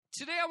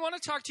Today I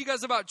want to talk to you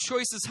guys about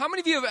choices. How many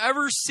of you have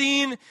ever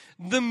seen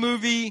the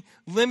movie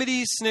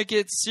Lemony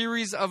Snicket's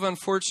Series of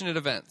Unfortunate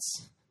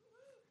Events?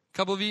 A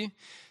couple of you?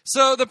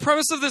 So the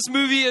premise of this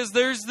movie is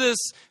there's this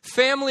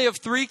family of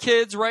 3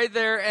 kids right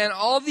there, and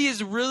all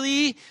these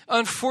really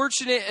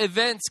unfortunate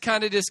events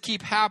kind of just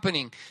keep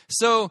happening.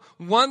 So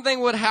one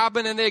thing would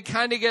happen and they'd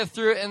kind of get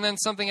through it, and then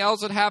something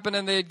else would happen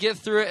and they'd get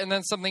through it, and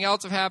then something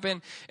else would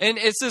happen. And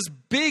it's this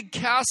big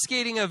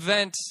cascading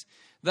event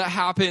that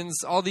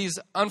happens, all these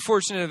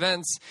unfortunate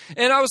events.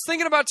 And I was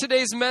thinking about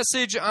today's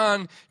message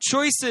on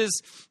choices,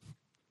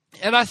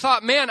 and I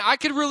thought, man, I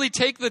could really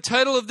take the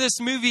title of this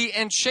movie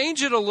and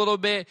change it a little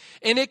bit,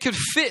 and it could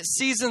fit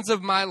seasons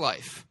of my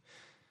life.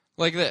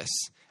 Like this.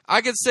 I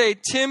could say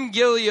Tim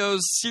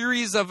Gillio's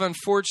Series of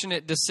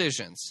Unfortunate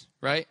Decisions,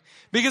 right?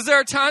 Because there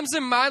are times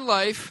in my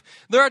life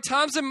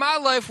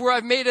where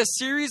I've made a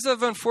series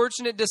of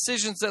unfortunate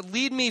decisions that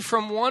lead me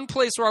from one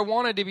place where I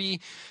wanted to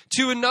be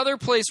to another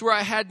place where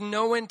I had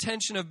no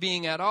intention of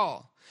being at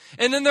all.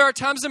 And then there are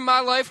times in my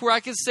life where I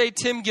could say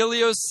Tim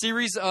Gillio's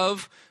Series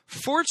of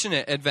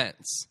Fortunate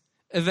Events,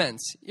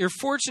 your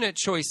fortunate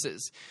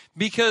choices,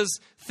 because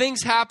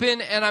things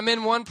happen and I'm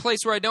in one place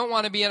where I don't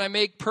want to be, and I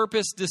make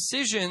purpose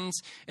decisions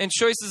and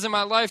choices in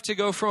my life to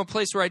go from a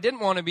place where I didn't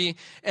want to be,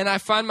 and I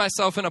find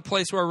myself in a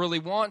place where I really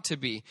want to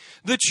be.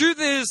 The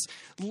truth is,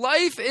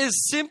 life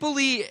is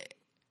simply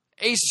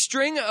a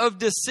string of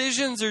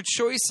decisions or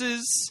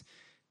choices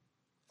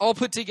all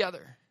put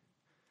together.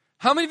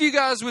 How many of you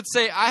guys would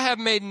say, I have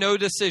made no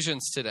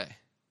decisions today?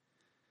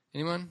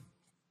 Anyone?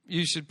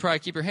 You should probably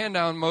keep your hand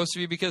down, most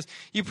of you, because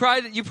you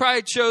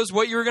probably chose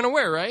what you were going to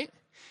wear, right?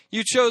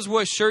 You chose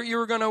what shirt you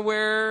were going to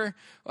wear,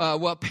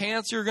 what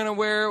pants you were going to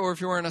wear, or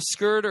if you're wearing a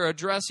skirt or a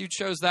dress, you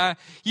chose that.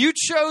 You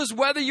chose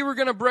whether you were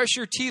going to brush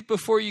your teeth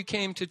before you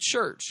came to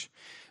church.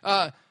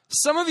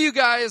 Some of you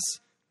guys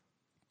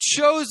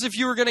chose if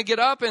you were going to get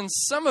up, and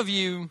some of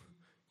you,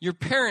 your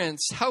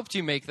parents helped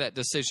you make that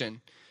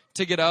decision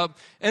to get up.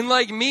 And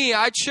like me,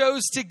 I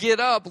chose to get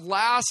up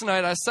last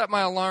night. I set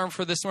my alarm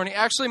for this morning.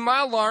 Actually,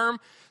 my alarm,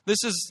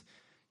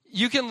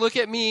 you can look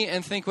at me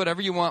and think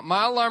whatever you want.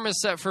 My alarm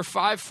is set for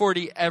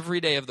 5:40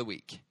 every day of the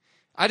week.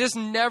 I just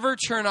never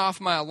turn off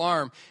my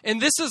alarm.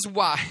 And this is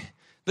why.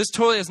 This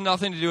totally has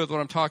nothing to do with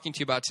what I'm talking to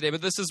you about today,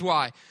 but this is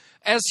why.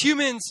 As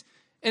humans,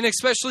 and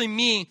especially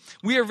me,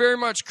 we are very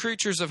much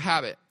creatures of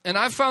habit. And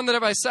I've found that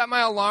if I set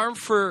my alarm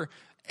for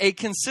a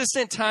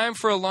consistent time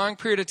for a long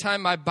period of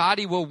time, my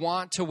body will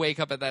want to wake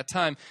up at that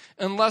time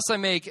unless I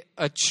make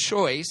a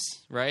choice,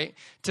 right,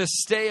 to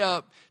stay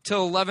up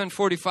till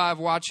 11:45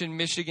 watching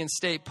Michigan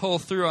State pull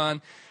through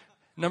on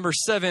number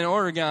 7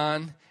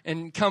 Oregon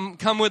and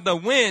come with the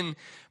win.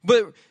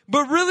 But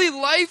really,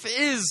 life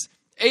is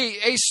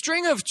a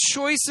string of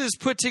choices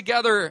put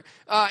together.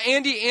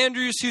 Andy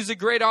Andrews, who's a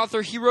great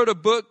author, he wrote a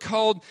book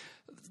called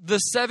The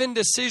 7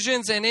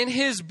 Decisions, and in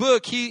his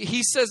book,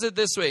 he says it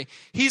this way.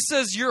 He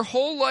says, your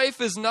whole life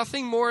is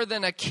nothing more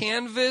than a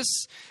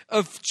canvas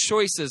of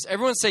choices.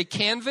 Everyone say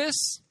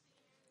canvas.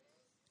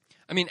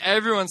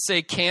 Everyone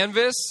say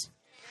canvas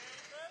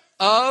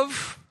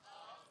of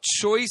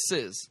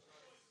choices.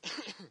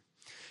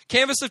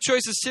 Canvas of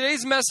choices.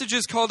 Today's message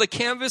is called A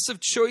Canvas of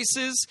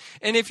Choices.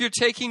 And if you're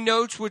taking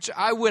notes, which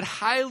I would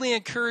highly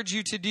encourage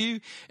you to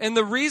do, and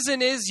the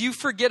reason is you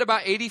forget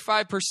about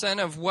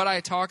 85% of what I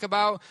talk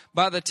about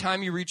by the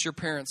time you reach your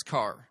parents'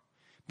 car.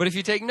 But if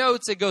you take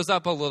notes, it goes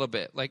up a little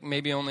bit. Like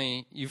maybe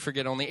you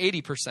forget only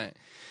 80%.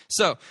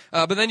 So,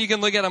 but then you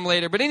can look at them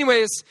later. But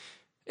anyways,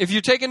 if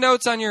you're taking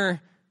notes on your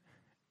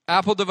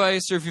Apple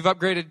device, or if you've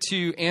upgraded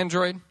to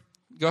Android,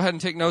 go ahead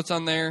and take notes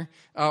on there.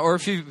 Or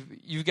if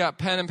you've got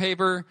pen and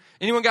paper.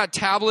 Anyone got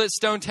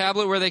stone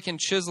tablet where they can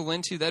chisel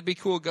into? That'd be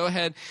cool. Go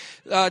ahead.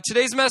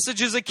 Today's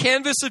message is a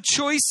canvas of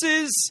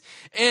choices.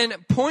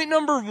 And point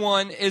number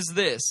 1 is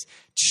this.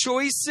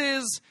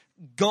 Choices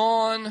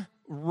gone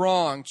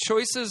wrong.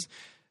 Choices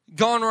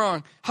gone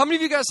wrong. How many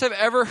of you guys have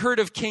ever heard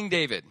of King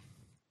David?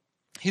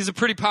 He's a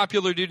pretty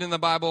popular dude in the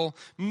Bible.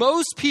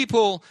 Most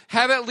people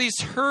have at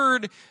least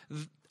heard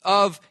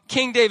of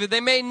King David.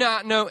 They may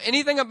not know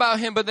anything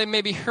about him, but they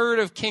maybe heard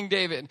of King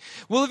David.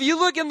 Well, if you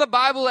look in the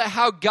Bible at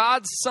how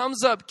God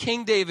sums up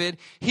King David,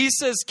 he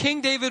says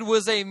King David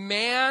was a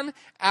man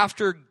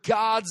after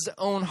God's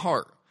own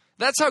heart.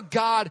 That's how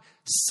God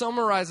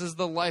summarizes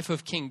the life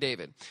of King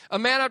David. A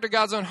man after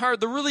God's own heart.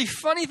 The really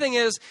funny thing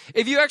is,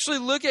 if you actually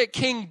look at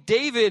King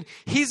David,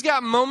 he's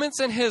got moments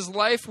in his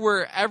life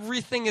where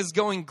everything is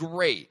going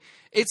great.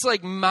 It's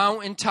like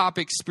mountaintop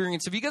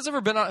experience. Have you guys ever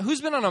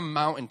who's been on a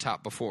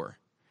mountaintop before?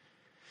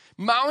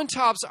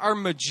 Mountaintops are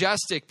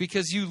majestic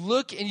because you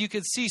look and you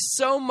can see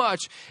so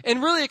much.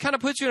 And really, it kind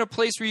of puts you in a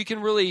place where you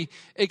can really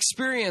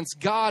experience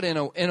God in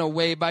a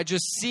way by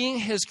just seeing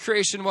his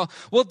creation.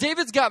 Well,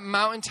 David's got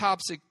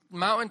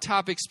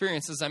mountaintop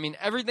experiences.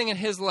 Everything in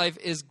his life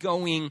is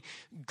going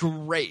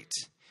great.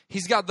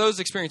 He's got those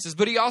experiences,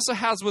 but he also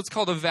has what's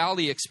called a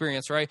valley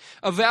experience, right?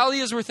 A valley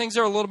is where things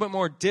are a little bit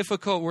more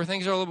difficult, where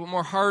things are a little bit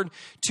more hard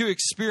to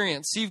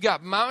experience. So you've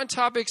got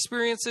mountaintop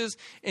experiences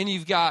and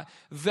you've got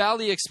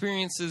valley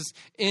experiences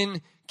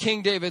in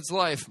King David's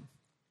life?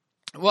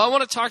 Well, I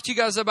want to talk to you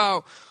guys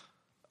about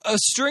a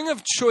string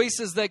of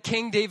choices that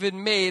King David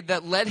made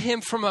that led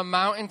him from a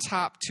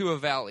mountaintop to a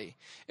valley.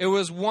 It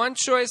was one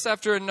choice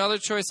after another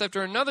choice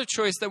after another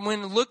choice that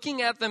when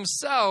looking at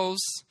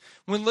themselves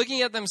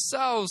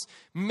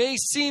may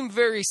seem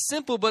very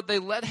simple, but they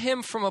led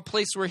him from a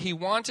place where he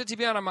wanted to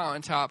be on a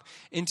mountaintop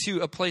into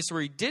a place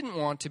where he didn't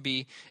want to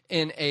be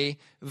in a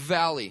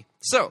valley.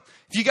 So,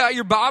 if you got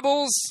your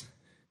Bibles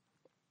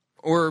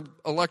or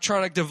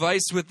electronic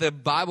device with the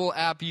Bible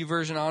app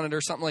version on it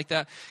or something like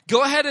that,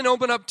 go ahead and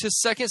open up to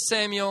 2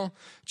 Samuel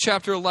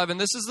chapter 11.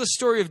 This is the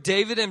story of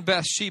David and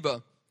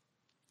Bathsheba.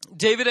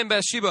 David and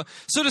Bathsheba.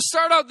 So to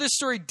start out this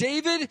story,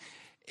 David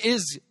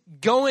is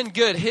going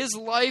good. His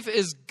life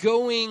is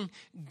going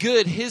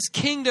good. His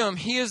kingdom,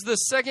 he is the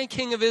second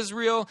king of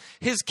Israel.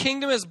 His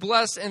kingdom is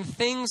blessed and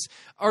things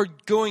are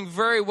going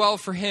very well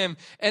for him.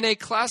 And a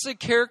classic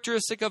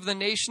characteristic of the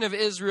nation of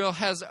Israel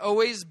has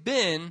always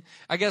been,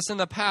 I guess in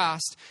the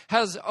past,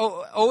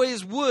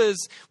 always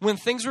was, when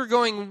things were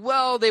going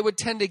well, they would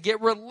tend to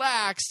get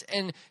relaxed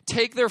and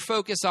take their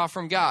focus off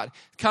from God.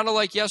 Kind of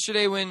like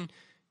yesterday when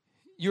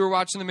you were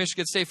watching the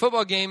Michigan State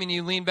football game and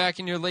you lean back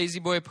in your lazy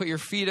boy, put your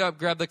feet up,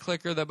 grab the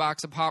clicker, the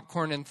box of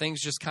popcorn, and things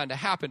just kind of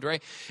happened,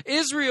 right?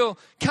 Israel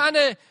kind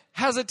of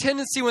has a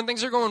tendency when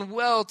things are going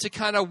well to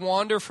kind of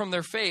wander from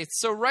their faith.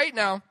 So right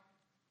now,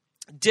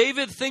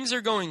 David, things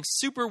are going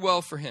super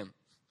well for him.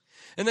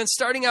 And then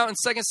starting out in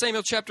 2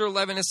 Samuel chapter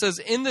 11, it says,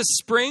 in the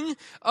spring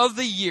of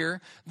the year,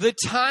 the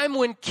time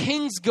when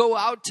kings go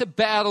out to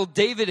battle,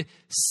 David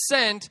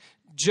sent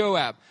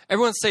Joab.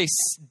 Everyone say,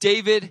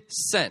 David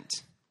sent.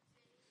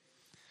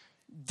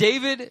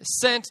 David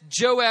sent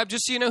Joab.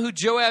 Just so you know who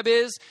Joab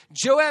is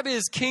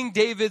King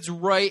David's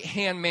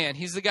right-hand man.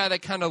 He's the guy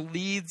that kind of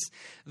leads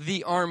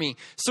the army.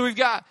 So we've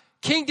got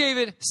King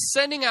David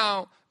sending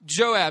out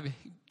Joab.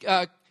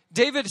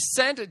 David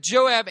sent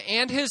Joab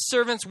and his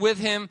servants with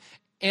him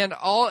and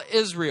all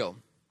Israel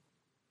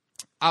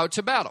out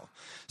to battle.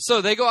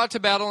 So they go out to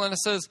battle, and it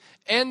says,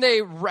 and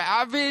they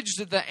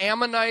ravaged the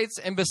Ammonites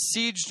and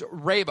besieged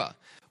Rabbah.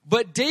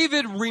 But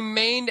David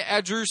remained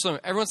at Jerusalem.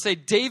 Everyone say,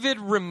 David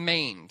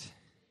remained.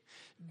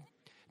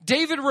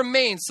 David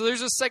remains. So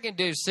there's a second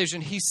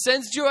decision. He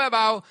sends Joab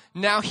out.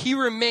 Now he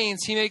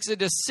remains. He makes a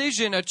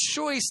decision, a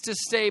choice to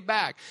stay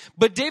back.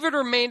 But David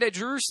remained at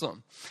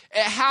Jerusalem.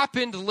 It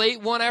happened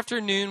late one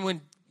afternoon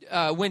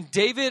when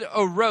David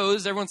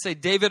arose. Everyone say,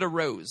 David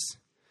arose.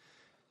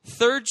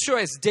 Third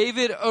choice.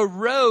 David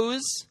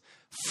arose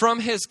from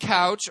his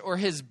couch or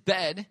his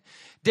bed.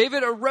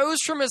 David arose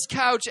from his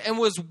couch and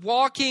was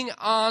walking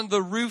on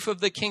the roof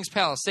of the king's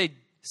palace.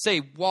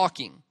 Say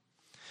walking.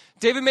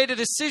 David made a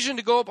decision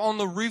to go up on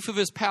the roof of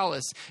his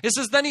palace. It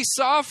says, then he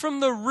saw from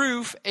the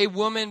roof a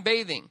woman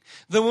bathing.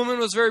 The woman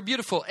was very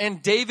beautiful.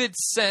 And David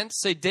sent,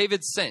 say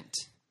David sent.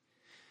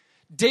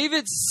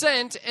 David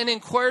sent and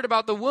inquired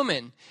about the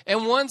woman.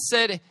 And one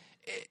said,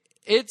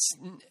 it's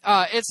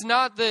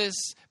not this.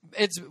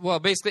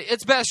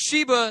 It's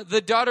Bathsheba,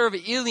 the daughter of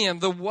Eliam,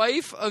 the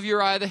wife of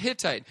Uriah the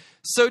Hittite.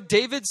 So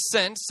David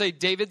sent, say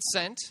David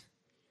sent.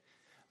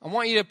 I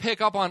want you to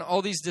pick up on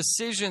all these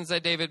decisions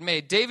that David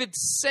made. David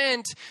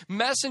sent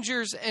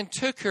messengers and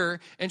took her,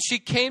 and she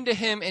came to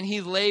him, and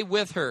he lay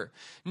with her.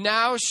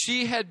 Now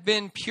she had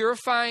been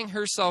purifying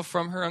herself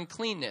from her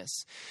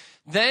uncleanness.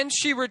 Then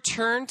she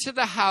returned to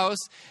the house,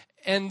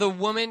 and the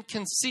woman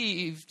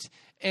conceived,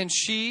 and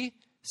she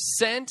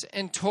sent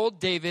and told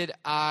David,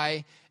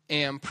 I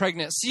am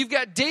pregnant. So you've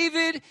got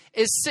David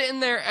is sitting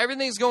there,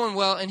 everything's going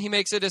well, and he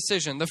makes a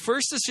decision. The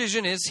first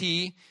decision is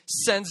he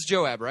sends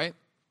Joab, right?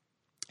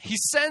 He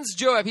sends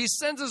Joab. He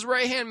sends his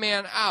right-hand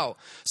man out.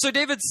 So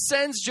David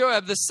sends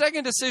Joab. The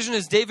second decision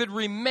is David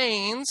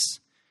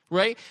remains,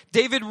 right?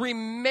 David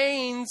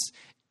remains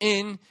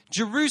in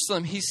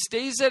Jerusalem. He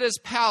stays at his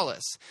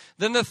palace.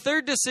 Then the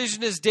third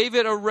decision is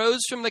David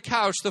arose from the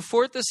couch. The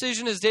fourth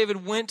decision is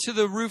David went to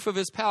the roof of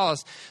his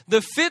palace.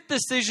 The fifth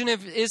decision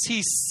is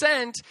he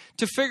sent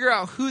to figure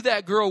out who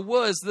that girl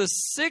was. The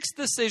sixth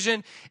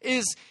decision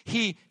is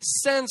he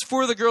sends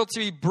for the girl to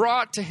be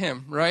brought to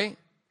him, right?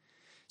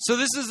 So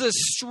this is a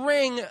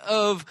string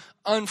of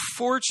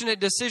unfortunate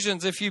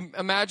decisions. If you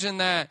imagine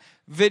that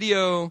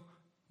video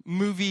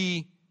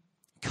movie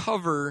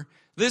cover,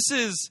 this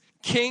is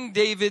King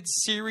David's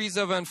series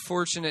of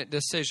unfortunate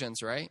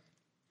decisions, right?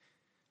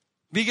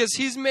 Because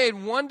he's made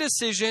one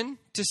decision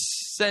to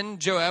send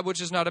Joab, which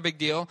is not a big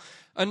deal.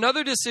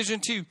 Another decision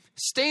to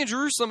stay in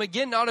Jerusalem,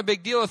 again, not a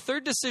big deal. A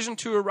third decision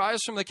to arise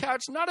from the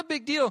couch, not a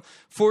big deal.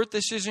 Fourth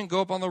decision, go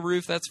up on the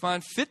roof, that's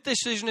fine. Fifth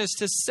decision is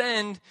to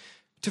send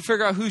to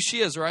figure out who she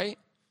is, right?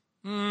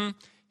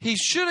 He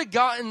should have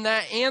gotten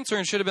that answer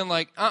and should have been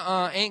like,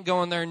 ain't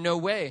going there, no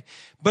way.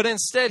 But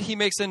instead, he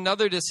makes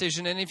another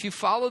decision. And if you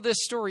follow this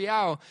story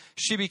out,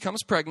 she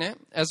becomes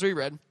pregnant, as we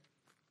read.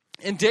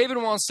 And David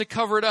wants to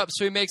cover it up,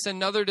 so he makes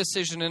another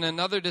decision and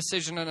another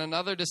decision and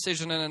another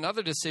decision and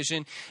another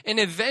decision. And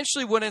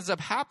eventually what ends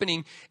up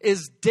happening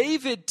is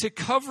David, to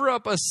cover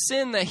up a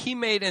sin that he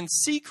made in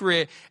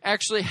secret,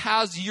 actually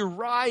has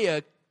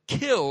Uriah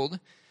killed.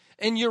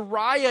 And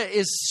Uriah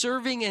is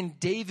serving in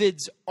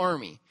David's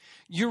army.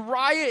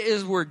 Uriah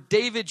is where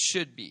David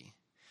should be.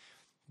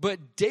 But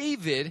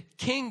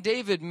King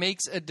David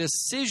makes a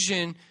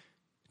decision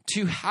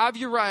to have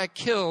Uriah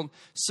killed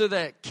so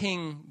that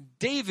King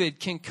David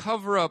can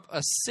cover up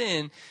a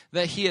sin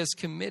that he has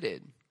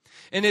committed.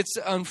 And it's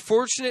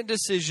unfortunate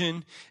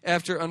decision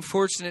after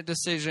unfortunate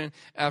decision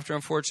after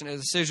unfortunate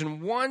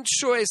decision. One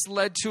choice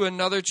led to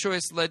another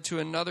choice, led to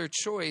another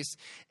choice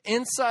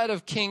inside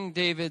of King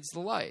David's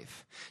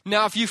life.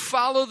 Now, if you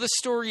follow the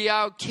story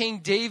out, King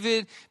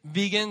David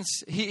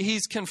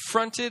he's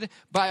confronted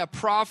by a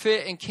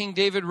prophet, and King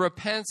David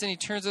repents and he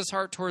turns his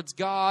heart towards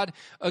God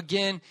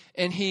again,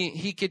 and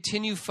he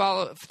continues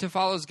to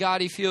follow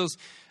God. He feels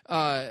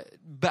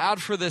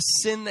bad for the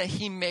sin that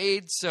he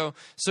made, so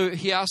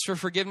he asks for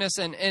forgiveness,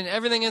 and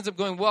everything ends up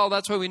going well.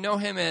 That's why we know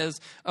him as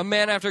a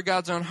man after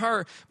God's own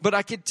heart. But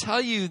I could tell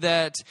you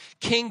that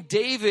King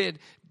David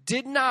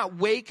did not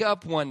wake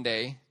up one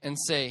day and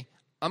say,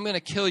 I'm going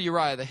to kill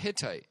Uriah the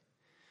Hittite.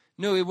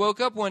 No, he woke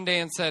up one day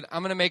and said,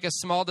 I'm going to make a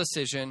small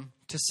decision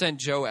to send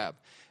Joab.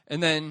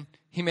 And then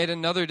he made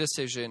another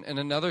decision and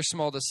another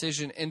small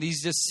decision, and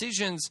these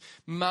decisions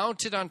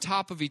mounted on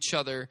top of each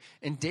other,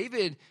 and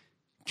David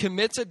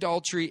commits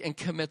adultery and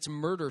commits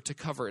murder to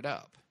cover it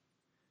up.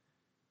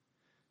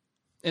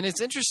 And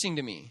it's interesting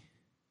to me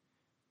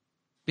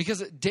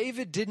because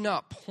David did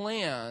not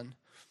plan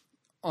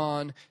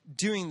on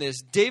doing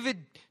this.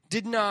 David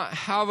did not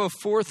have a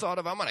forethought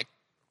of, I'm going to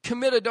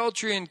commit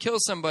adultery and kill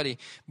somebody.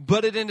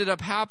 But it ended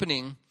up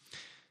happening.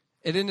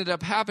 It ended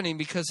up happening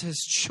because his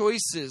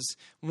choices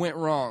went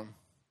wrong.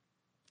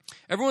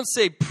 Everyone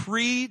say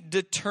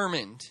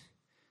predetermined.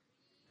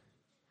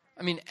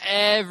 I mean,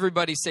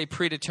 everybody say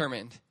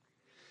predetermined.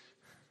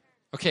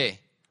 Okay,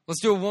 let's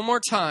do it one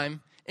more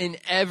time. And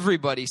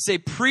everybody say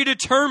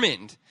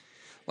predetermined.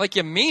 Like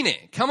you mean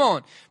it. Come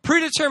on.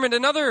 Predetermined.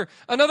 Another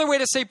way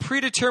to say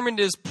predetermined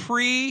is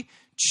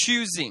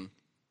pre-choosing.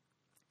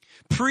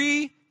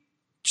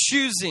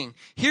 Pre-choosing.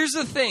 Here's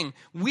the thing.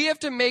 We have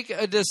to make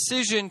a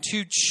decision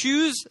to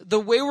choose the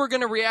way we're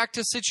going to react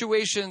to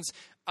situations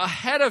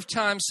ahead of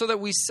time so that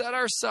we set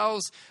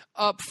ourselves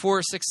up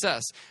for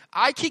success.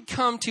 I could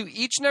come to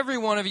each and every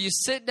one of you,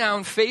 sit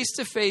down face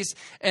to face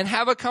and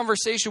have a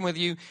conversation with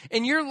you,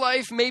 and your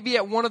life may be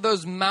at one of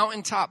those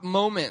mountaintop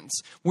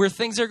moments where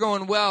things are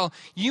going well.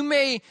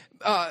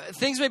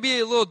 Things may be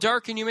a little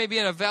dark and you may be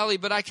in a valley,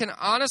 but I can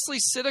honestly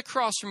sit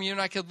across from you and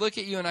I could look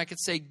at you and I could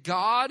say,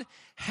 God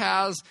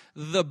has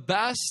the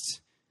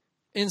best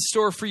in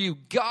store for you.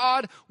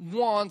 God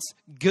wants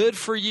good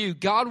for you.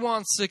 God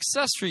wants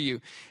success for you.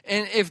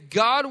 And if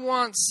God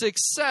wants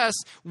success,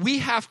 we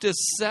have to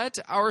set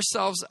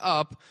ourselves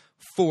up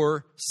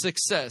for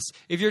success.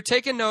 If you're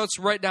taking notes,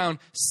 write down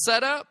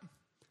set up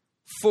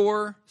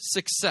for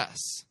success.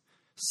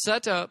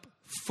 Set up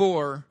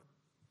for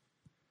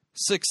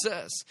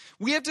success.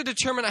 We have to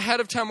determine ahead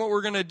of time what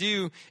we're going to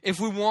do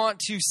if we want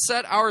to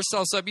set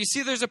ourselves up. You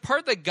see, there's a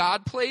part that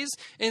God plays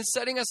in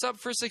setting us up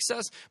for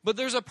success, but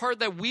there's a part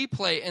that we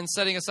play in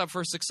setting us up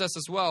for success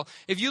as well.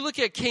 If you look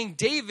at King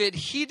David,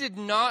 he did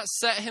not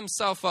set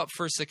himself up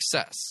for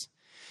success.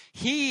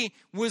 He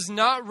was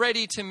not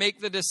ready to make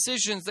the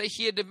decisions that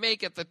he had to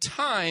make at the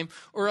time,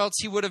 or else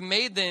he would have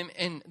made them,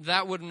 and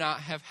that would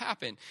not have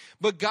happened.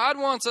 But God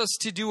wants us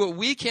to do what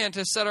we can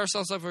to set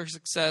ourselves up for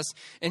success,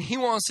 and he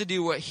wants to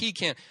do what he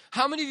can.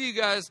 How many of you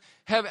guys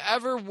have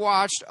ever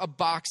watched a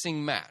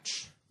boxing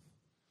match?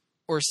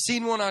 Or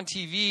seen one on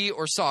TV,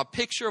 or saw a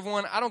picture of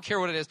one? I don't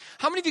care what it is.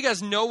 How many of you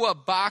guys know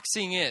what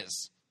boxing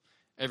is?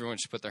 Everyone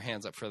should put their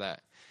hands up for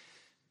that.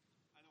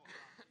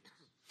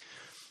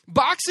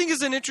 Boxing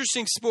is an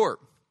interesting sport.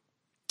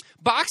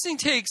 Boxing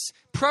takes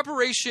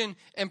preparation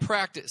and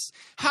practice.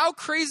 How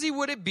crazy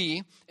would it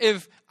be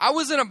if I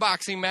was in a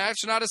boxing match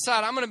and I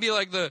decide I'm going to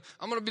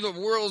be the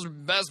world's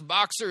best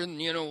boxer, and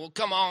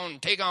come on,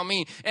 take on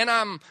me. And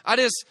I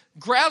just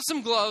grab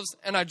some gloves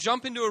and I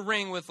jump into a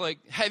ring with like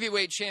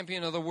heavyweight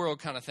champion of the world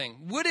kind of thing.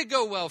 Would it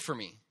go well for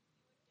me?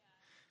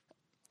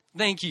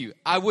 Thank you.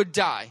 I would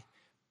die.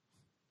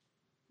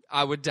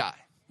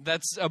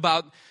 That's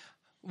about.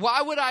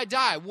 Why would I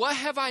die? What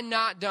have I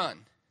not done?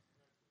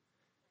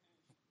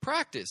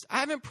 Practiced. I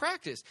haven't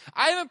practiced.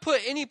 I haven't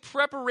put any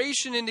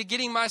preparation into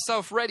getting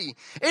myself ready.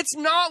 It's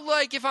not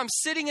like if I'm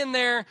sitting in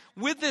there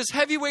with this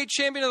heavyweight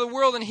champion of the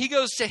world and he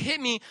goes to hit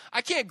me,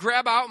 I can't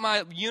grab out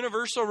my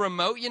universal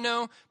remote,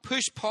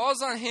 push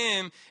pause on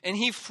him, and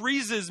he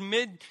freezes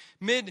mid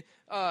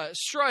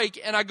strike,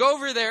 and I go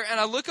over there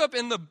and I look up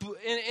in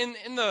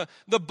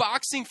the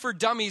Boxing for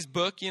Dummies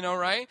book,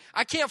 right?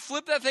 I can't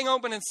flip that thing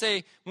open and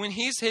say, when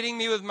he's hitting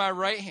me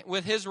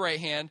with his right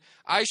hand,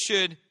 I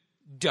should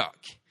duck.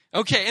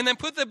 Okay, and then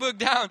put the book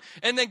down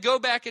and then go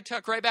back and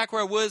tuck right back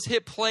where I was,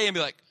 hit play, and be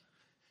like,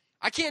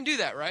 I can't do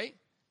that, right?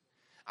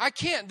 I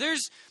can't.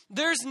 There's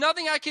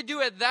nothing I could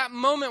do at that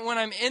moment when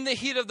I'm in the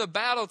heat of the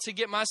battle to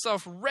get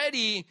myself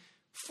ready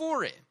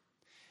for it.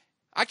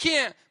 I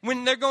can't,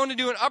 when they're going to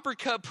do an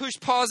uppercut, push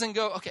pause and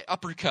go, okay,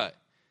 uppercut.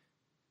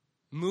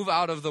 move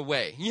out of the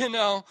way.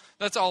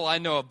 That's all I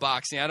know of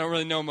boxing. I don't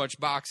really know much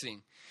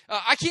boxing.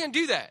 I can't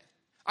do that.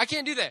 I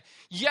can't do that.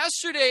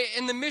 Yesterday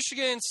in the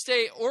Michigan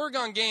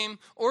State-Oregon game,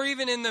 or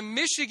even in the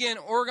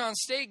Michigan-Oregon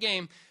State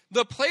game,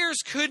 the players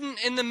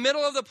couldn't, in the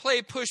middle of the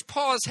play, push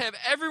pause, have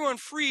everyone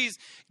freeze,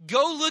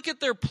 go look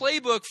at their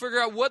playbook, figure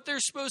out what they're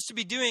supposed to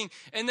be doing,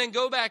 and then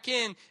go back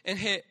in and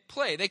hit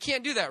play. They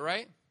can't do that,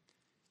 right?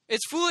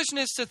 It's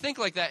foolishness to think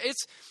like that.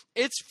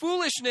 It's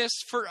foolishness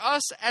for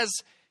us as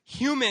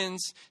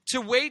humans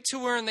to wait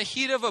till we're in the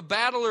heat of a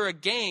battle or a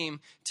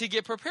game to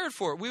get prepared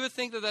for it. We would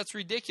think that that's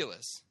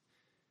ridiculous.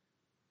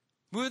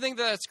 We would think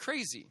that that's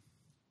crazy.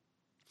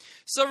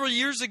 Several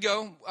years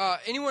ago,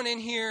 anyone in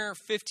here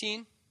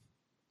 15?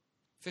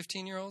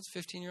 15-year-olds?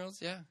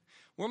 15-year-olds? Yeah.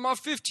 Where my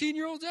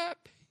 15-year-olds at?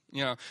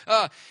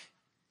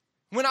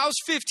 When I was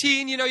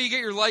 15, you get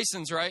your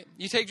license, right?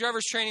 You take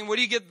driver's training. What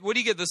do you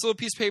get? This little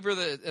piece of paper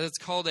that's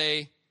called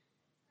a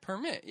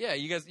permit. Yeah,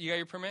 you got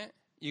your permit?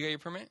 You got your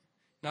permit?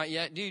 Not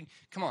yet? Dude,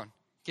 come on.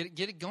 Get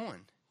it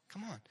going.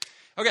 Come on.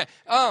 Okay.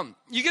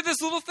 You get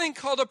this little thing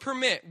called a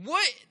permit.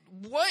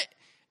 What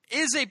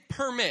is a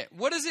permit?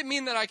 What does it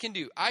mean that I can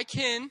do? I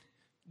can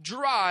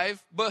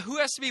drive, but who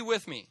has to be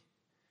with me?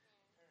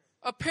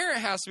 A parent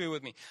has to be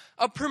with me.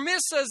 A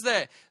permit says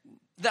that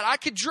I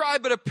could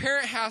drive, but a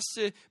parent has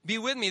to be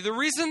with me. The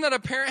reason that a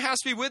parent has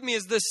to be with me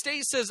is the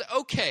state says,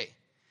 okay,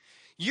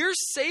 you're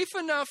safe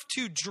enough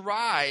to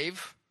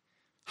drive.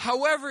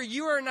 However,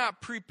 you are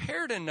not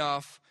prepared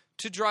enough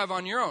to drive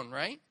on your own,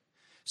 right?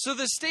 So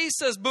the state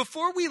says,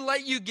 before we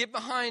let you get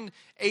behind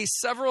a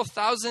several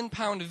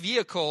thousand-pound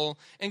vehicle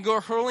and go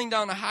hurling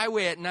down a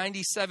highway at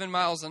 97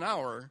 miles an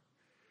hour,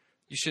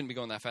 you shouldn't be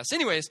going that fast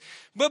anyways.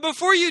 But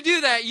before you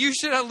do that, you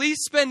should at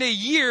least spend a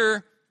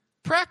year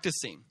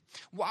practicing.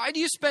 Why do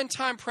you spend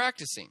time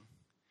practicing?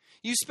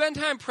 You spend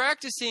time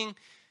practicing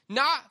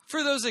not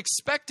for those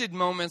expected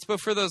moments, but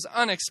for those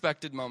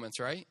unexpected moments,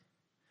 right?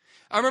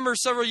 I remember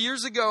several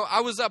years ago,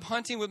 I was up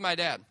hunting with my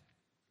dad.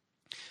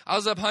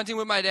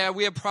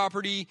 We have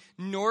property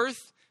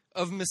north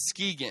of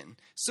Muskegon.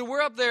 So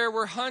we're up there,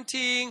 we're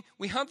hunting,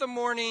 we hunt the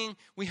morning,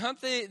 we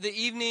hunt the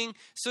evening.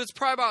 So it's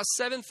probably about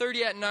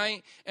 7:30 at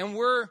night, and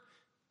we're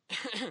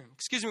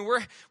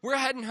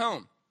heading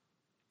home.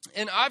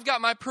 And I've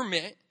got my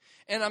permit,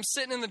 and I'm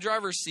sitting in the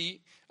driver's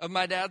seat of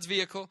my dad's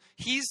vehicle.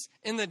 He's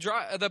in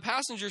the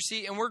passenger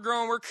seat, and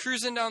we're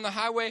cruising down the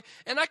highway,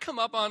 and I come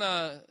up on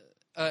a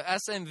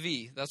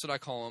SMV, that's what I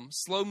call them,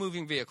 slow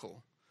moving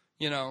vehicle.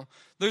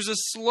 There's a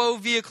slow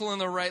vehicle in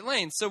the right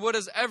lane. So what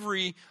does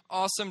every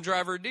awesome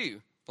driver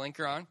do?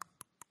 Blinker on.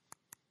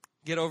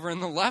 Get over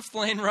in the left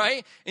lane,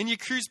 right? And you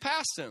cruise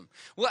past him.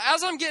 Well,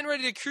 as I'm getting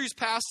ready to cruise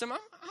past him,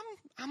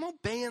 I'm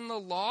obeying the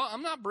law.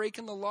 I'm not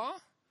breaking the law.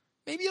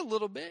 Maybe a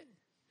little bit.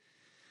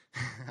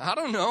 I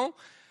don't know.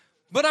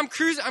 But I'm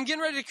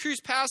getting ready to cruise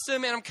past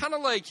him, and I'm kind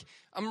of like,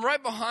 I'm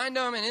right behind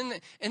him.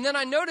 And then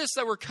I notice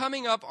that we're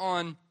coming up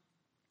on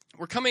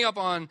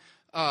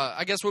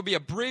I guess would be a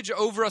bridge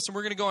over us, and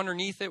we're going to go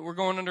underneath it. We're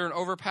going under an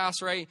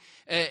overpass, right?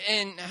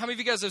 And how many of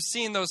you guys have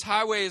seen those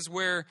highways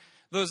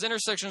those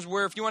intersections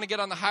where if you want to get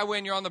on the highway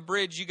and you're on the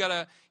bridge, you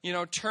got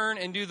to, turn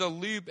and do the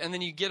loop, and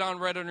then you get on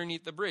right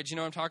underneath the bridge. You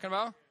know what I'm talking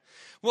about?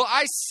 Well,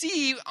 I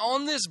see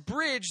on this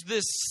bridge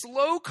this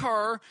slow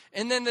car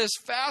and then this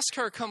fast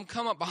car come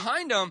up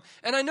behind them,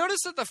 and I notice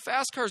that the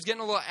fast car is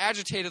getting a little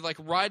agitated, like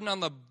riding on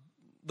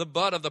the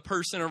butt of the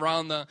person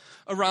around the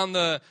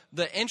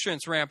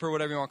entrance ramp or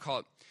whatever you want to call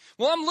it.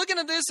 Well, I'm looking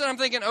at this and I'm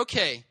thinking,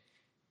 okay,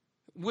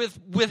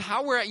 with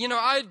how we're at,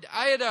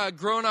 I had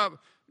grown up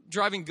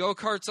driving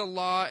go-karts a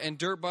lot and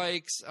dirt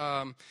bikes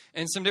and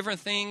some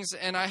different things,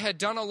 and I had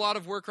done a lot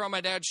of work around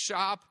my dad's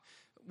shop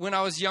when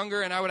I was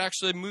younger, and I would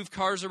actually move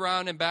cars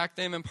around and back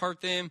them and park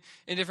them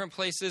in different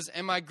places.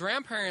 And my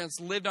grandparents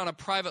lived on a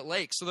private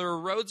lake, so there were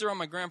roads around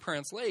my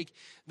grandparents' lake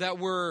that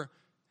were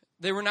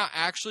not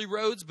actually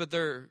roads, but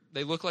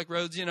they look like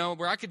roads,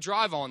 where I could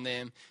drive on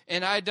them.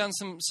 And I had done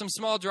some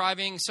small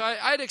driving. So I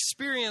had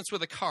experience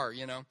with a car,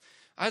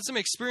 I had some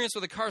experience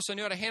with a car, so I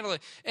knew how to handle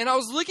it. And I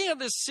was looking at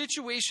this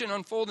situation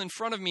unfold in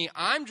front of me.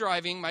 I'm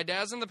driving. My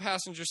dad's in the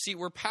passenger seat.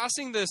 We're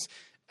passing this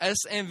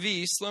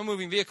SMV,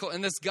 slow-moving vehicle,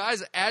 and this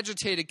guy's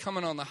agitated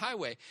coming on the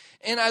highway.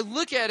 And I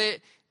look at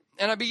it,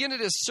 and I begin to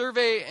just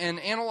survey and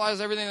analyze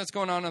everything that's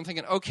going on. And I'm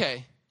thinking,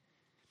 okay,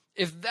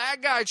 if that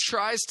guy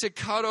tries to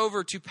cut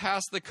over to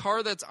pass the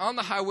car that's on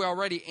the highway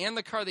already and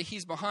the car that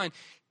he's behind,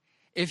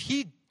 if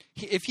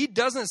he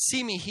doesn't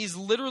see me, he's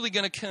literally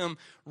going to come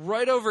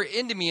right over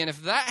into me. And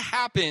if that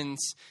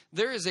happens,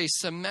 there is a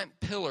cement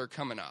pillar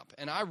coming up.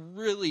 And I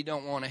really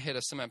don't want to hit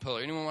a cement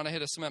pillar. Anyone want to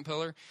hit a cement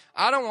pillar?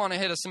 I don't want to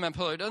hit a cement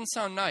pillar. It doesn't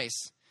sound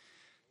nice.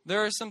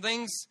 There are some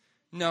things,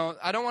 no,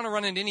 I don't want to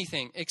run into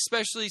anything,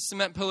 especially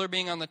cement pillar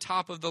being on the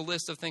top of the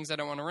list of things I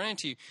don't want to run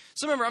into.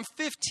 So remember, I'm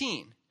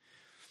 15.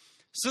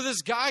 So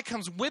this guy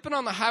comes whipping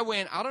on the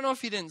highway, and I don't know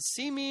if he didn't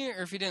see me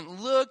or if he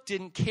didn't look,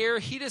 didn't care.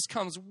 He just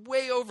comes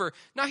way over.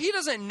 Now, he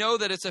doesn't know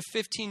that it's a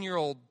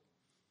 15-year-old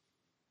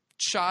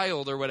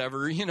child or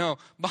whatever,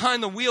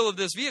 behind the wheel of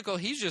this vehicle.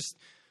 He's just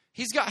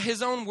he's got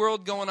his own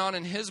world going on,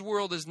 and his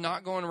world is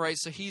not going right,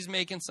 so he's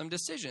making some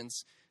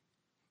decisions.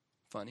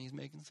 Funny, he's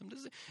making some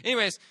decisions.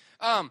 Anyways,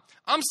 I'm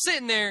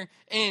sitting there,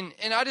 and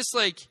I just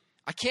like,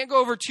 I can't go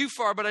over too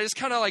far, but I just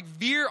kind of like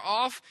veer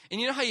off,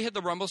 and you know how you hit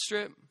the rumble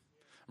strip?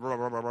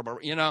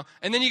 You know,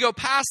 and then you go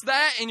past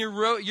that, and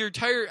your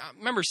tire,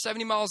 remember,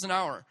 70 miles an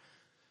hour.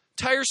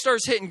 Tire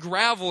starts hitting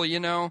gravel, you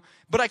know,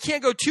 but I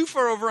can't go too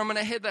far over. I'm going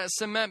to hit that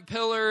cement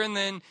pillar, and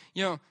then,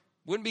 you know,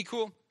 wouldn't be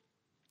cool.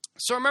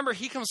 So I remember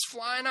he comes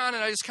flying on,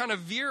 and I just kind of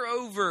veer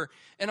over,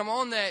 and I'm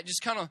on that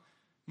just kind of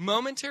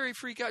momentary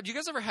freak out. Do you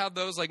guys ever have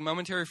those like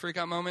momentary freak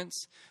out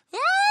moments?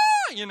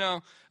 Ah! You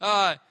know,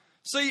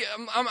 so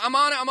I'm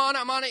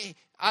on it.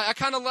 I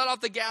kind of let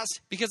off the gas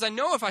because I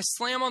know if I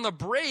slam on the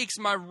brakes,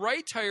 my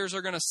right tires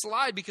are going to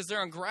slide because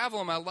they're on gravel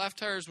and my left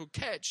tires will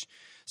catch.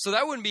 So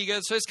that wouldn't be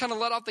good. So I just kind of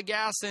let off the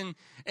gas and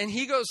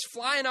he goes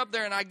flying up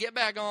there and I get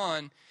back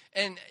on.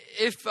 And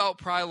it felt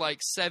probably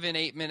like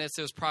 7-8 minutes.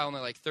 It was probably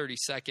only like 30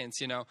 seconds,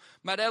 you know.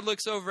 My dad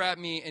looks over at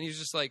me and he's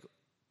just like,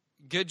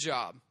 good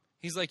job.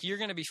 He's like, you're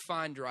going to be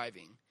fine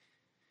driving.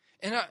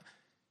 And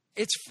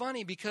it's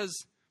funny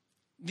because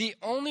the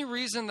only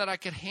reason that I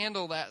could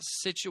handle that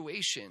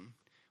situation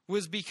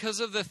was because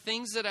of the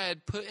things that I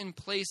had put in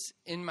place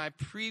in my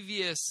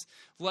previous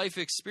life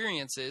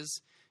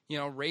experiences, you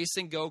know,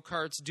 racing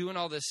go-karts, doing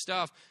all this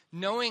stuff,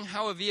 knowing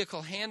how a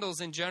vehicle handles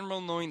in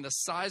general, knowing the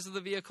size of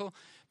the vehicle.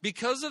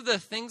 Because of the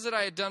things that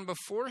I had done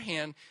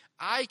beforehand,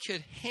 I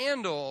could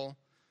handle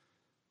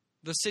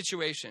the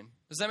situation.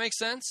 Does that make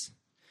sense?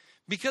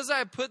 Because I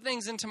had put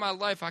things into my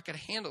life, I could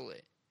handle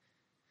it.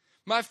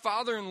 My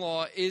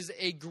father-in-law is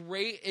a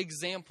great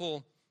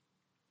example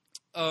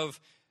of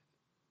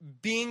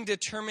being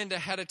determined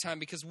ahead of time,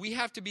 because we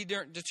have to be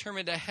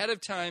determined ahead of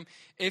time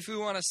if we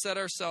want to set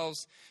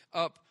ourselves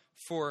up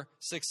for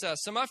success.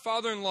 So my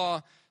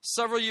father-in-law,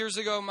 several years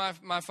ago,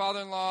 my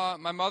father-in-law,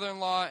 my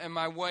mother-in-law, and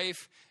my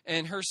wife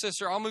and her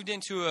sister all moved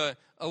into a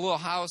little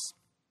house.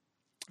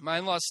 My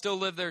in-laws still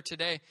live there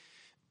today.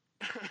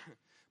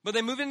 But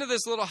they move into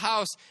this little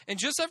house, and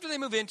just after they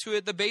move into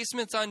it, the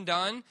basement's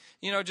undone,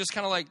 you know, just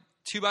kind of like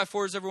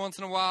 2x4s every once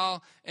in a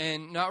while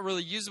and not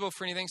really usable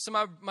for anything.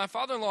 So my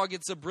father-in-law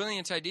gets a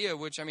brilliant idea,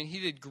 which, I mean, he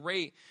did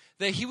great,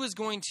 that he was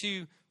going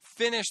to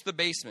finish the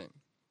basement.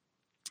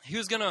 He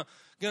was going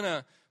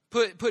to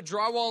put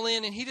drywall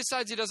in, and he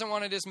decides he doesn't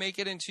want to just make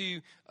it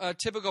into a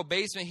typical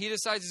basement. He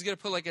decides he's going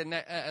to put like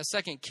a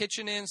second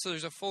kitchen in, so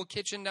there's a full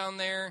kitchen down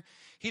there.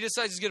 He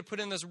decides he's going to put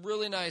in this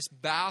really nice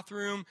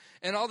bathroom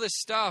and all this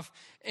stuff.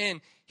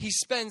 And he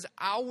spends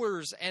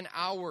hours and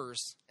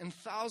hours and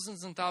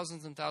thousands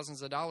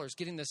of dollars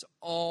getting this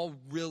all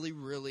really,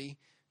 really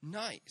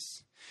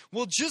nice.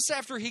 Well, just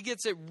after he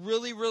gets it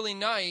really, really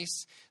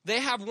nice, they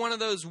have one of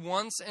those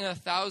once in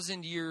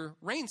 1,000-year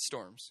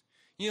rainstorms.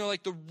 You know,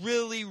 like the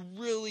really,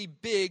 really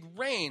big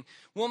rain.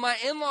 Well, my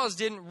in-laws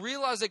didn't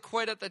realize it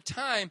quite at the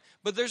time,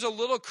 but there's a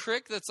little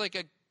creek that's like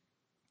a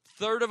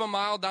third of a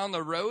mile down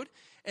the road.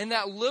 And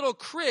that little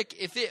creek,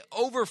 if it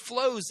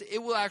overflows,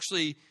 it will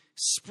actually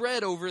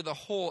spread over the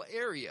whole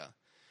area.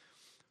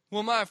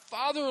 Well, my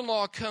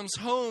father-in-law comes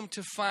home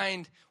to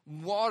find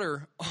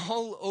water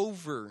all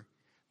over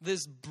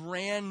this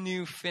brand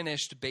new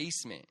finished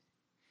basement.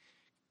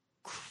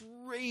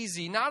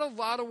 Crazy. Not a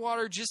lot of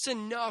water, just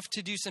enough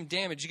to do some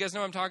damage. You guys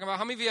know what I'm talking about?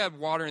 How many of you had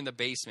water in the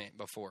basement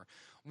before?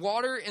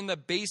 Water in the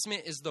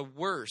basement is the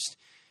worst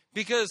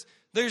because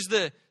there's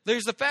the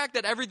fact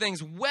that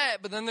everything's wet,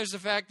 but then there's the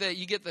fact that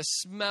you get the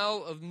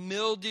smell of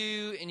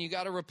mildew and you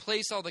got to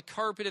replace all the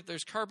carpet if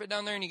there's carpet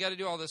down there, and you got to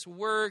do all this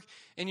work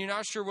and you're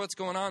not sure what's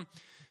going on.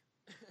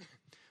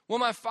 Well,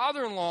 my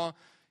father-in-law,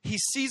 he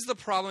sees the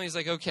problem. He's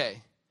like,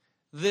 okay,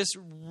 this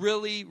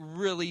really,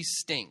 really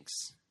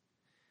stinks.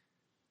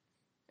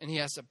 And he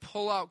has to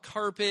pull out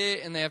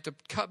carpet, and they have to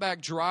cut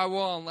back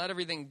drywall and let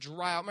everything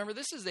dry out. Remember,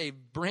 this is a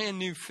brand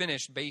new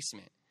finished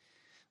basement.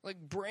 Like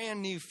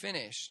brand new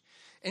finished.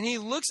 And he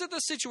looks at the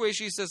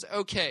situation. He says,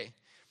 okay,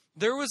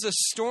 there was a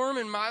storm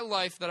in my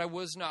life that I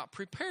was not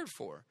prepared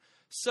for.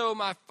 So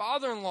my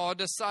father-in-law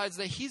decides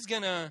that he's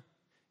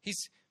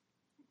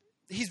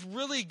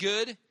really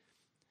good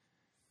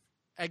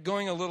at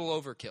going a little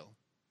overkill.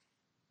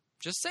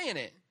 Just saying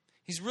it.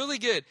 He's really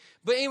good.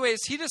 But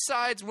anyways, he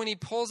decides when he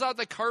pulls out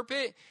the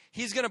carpet,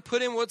 he's going to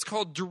put in what's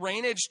called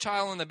drainage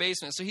tile in the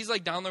basement. So he's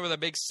like down there with a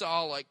big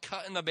saw, like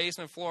cutting the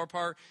basement floor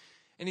apart.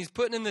 And he's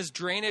putting in this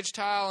drainage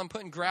tile and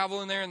putting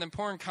gravel in there and then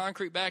pouring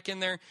concrete back in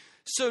there.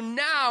 So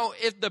now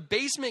if the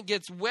basement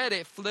gets wet,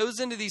 it flows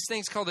into these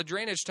things called a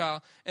drainage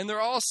tile. And they're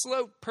all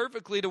sloped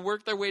perfectly to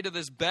work their way to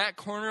this back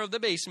corner of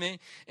the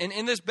basement. And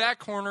in this back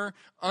corner,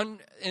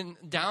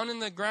 down in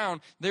the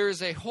ground, there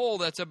is a hole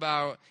that's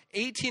about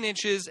 18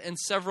 inches and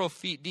several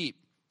feet deep.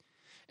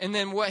 And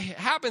then what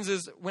happens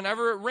is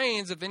whenever it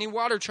rains, if any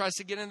water tries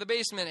to get in the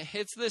basement, it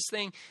hits this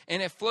thing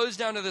and it flows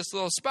down to this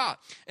little spot.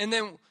 And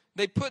then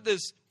they put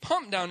this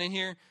pump down in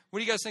here. What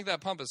do you guys think that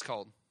pump is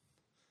called?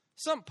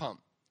 Sump pump.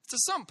 It's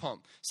a sump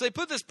pump. So they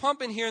put this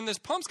pump in here, and this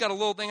pump's got a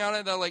little thing on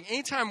it that, like,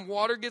 anytime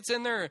water gets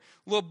in there, a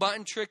little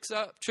button trips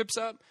up,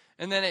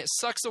 and then it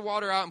sucks the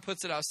water out and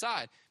puts it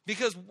outside.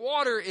 Because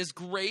water is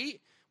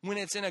great when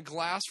it's in a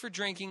glass for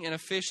drinking, in a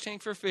fish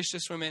tank for fish to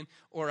swim in,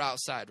 or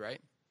outside, right?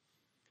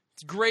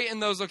 It's great in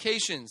those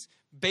locations.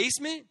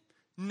 Basement,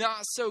 not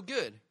so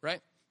good,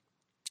 right?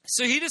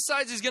 So he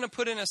decides he's going to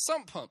put in a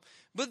sump pump.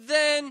 But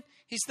then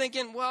he's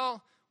thinking,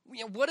 well,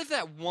 what if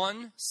that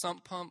one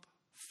sump pump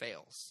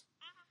fails?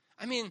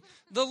 I mean,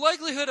 the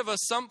likelihood of a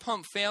sump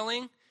pump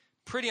failing,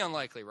 pretty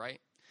unlikely, right?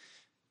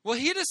 Well,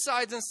 he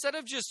decides instead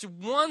of just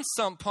one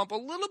sump pump, a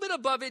little bit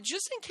above it,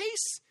 just in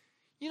case,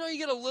 you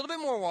get a little bit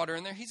more water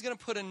in there, he's going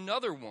to put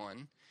another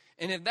one.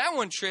 And if that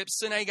one trips,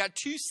 so now you got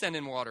two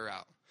sending water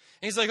out.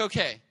 And he's like,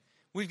 okay,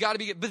 we've got to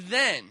be good. But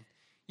then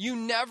you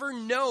never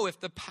know if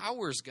the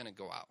power's going to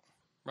go out,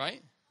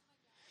 right?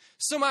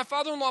 So my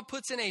father-in-law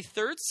puts in a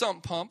third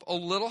sump pump, a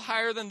little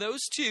higher than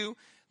those two.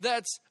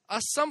 That's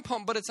a sump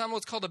pump, but it's on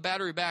what's called a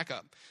battery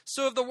backup.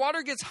 So if the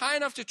water gets high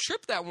enough to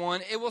trip that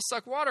one, it will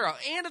suck water out.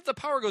 And if the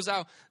power goes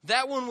out,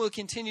 that one will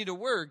continue to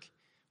work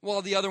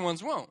while the other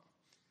ones won't.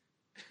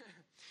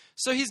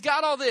 So he's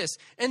got all this.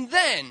 And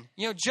then,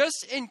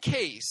 just in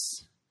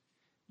case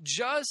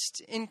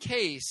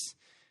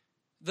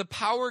the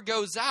power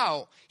goes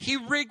out, he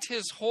rigged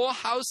his whole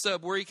house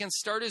up where he can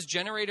start his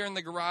generator in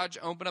the garage,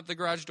 open up the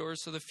garage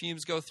doors so the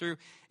fumes go through,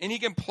 and he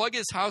can plug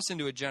his house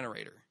into a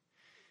generator.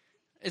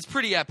 It's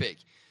pretty epic.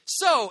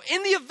 So,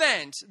 in the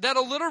event that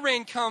a little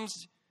rain comes,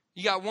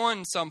 you got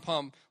one sump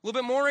pump. A little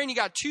bit more rain, you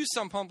got two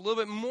sump pumps. A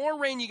little bit more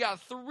rain, you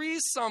got three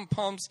sump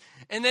pumps.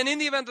 And then in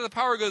the event that the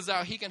power goes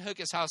out, he can hook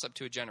his house up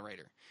to a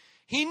generator.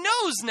 He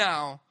knows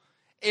now,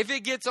 if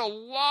it gets a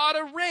lot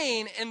of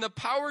rain and the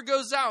power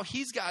goes out,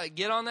 he's got to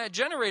get on that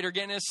generator,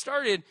 getting it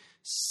started,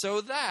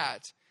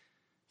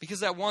 because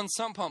that one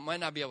sump pump might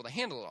not be able to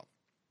handle it all.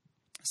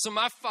 So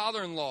my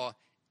father-in-law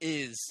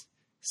is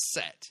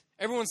set.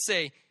 Everyone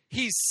say,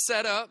 he's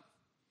set up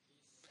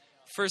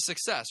for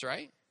success,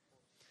 right?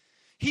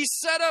 He's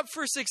set up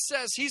for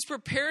success. He's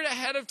prepared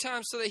ahead of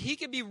time so that he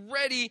can be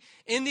ready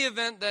in the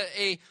event that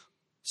a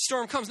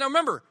storm comes. Now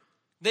remember,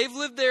 they've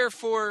lived there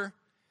for,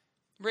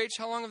 Rach,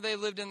 how long have they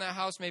lived in that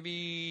house?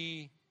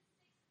 Maybe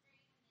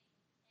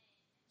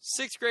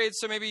sixth grade,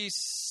 so maybe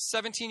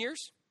 17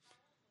 years?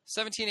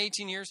 17,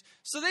 18 years.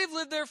 So they've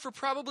lived there for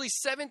probably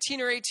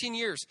 17 or 18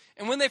 years.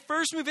 And when they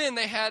first moved in,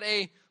 they had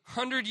a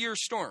 100-year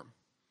storm,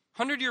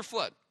 100-year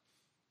flood.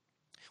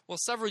 Well,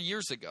 several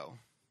years ago,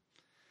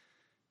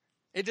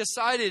 it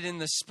decided in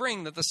the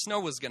spring that the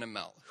snow was going to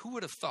melt. Who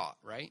would have thought,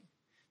 right?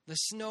 The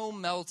snow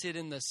melted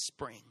in the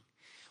spring.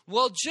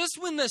 Well, just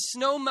when the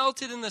snow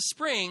melted in the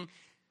spring,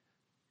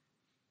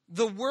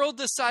 the world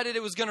decided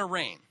it was going to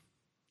rain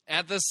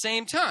at the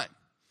same time.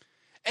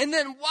 And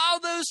then while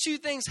those two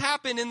things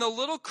happened in the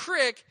little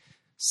creek,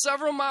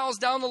 several miles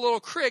down the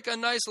little creek, a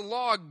nice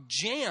log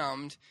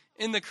jammed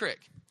in the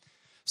creek.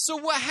 So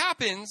what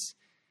happens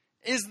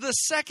is the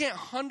second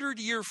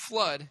 100-year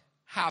flood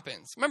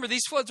happens. Remember,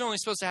 these floods are only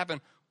supposed to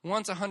happen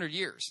once 100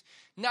 years.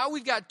 Now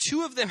we've got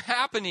two of them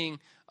happening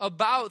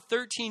about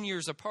 13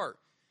 years apart.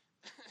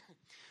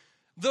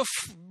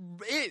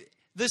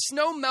 The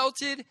snow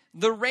melted,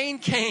 the rain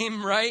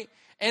came, right?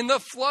 And the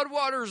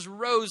floodwaters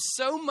rose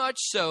so much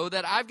so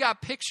that I've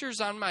got pictures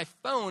on my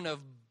phone of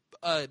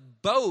a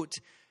boat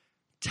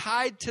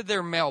tied to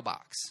their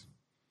mailbox.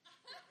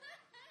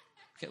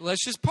 Okay,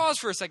 let's just pause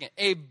for a second.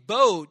 A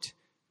boat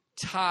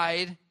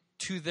tied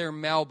to their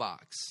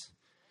mailbox.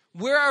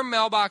 Where are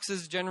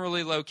mailboxes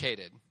generally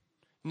located?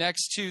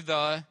 Next to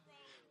the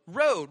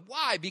road.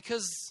 Why?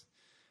 Because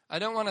I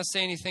don't want to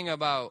say anything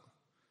about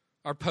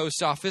our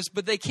post office,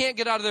 but they can't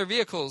get out of their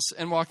vehicles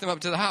and walk them up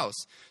to the house.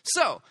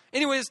 So,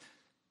 anyways,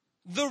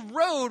 the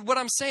road, what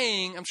I'm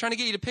saying, I'm trying to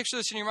get you to picture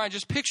this in your mind.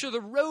 Just picture the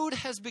road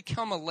has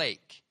become a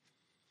lake.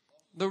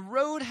 The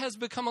road has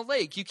become a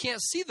lake. You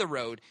can't see the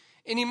road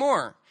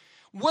anymore.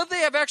 What they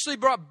have actually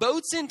brought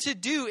boats in to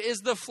do is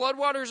the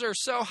floodwaters are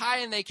so high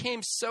and they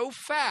came so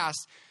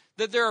fast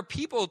that there are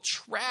people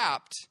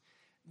trapped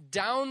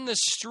down the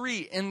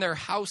street in their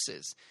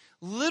houses.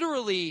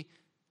 Literally,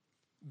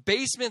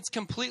 basements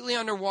completely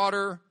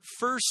underwater,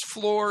 first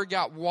floor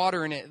got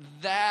water in it,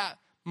 that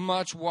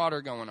much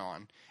water going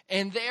on.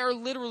 And they are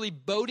literally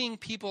boating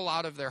people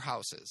out of their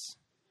houses.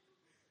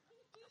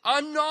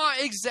 I'm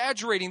not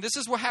exaggerating. This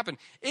is what happened.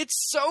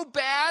 It's so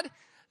bad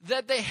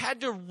that they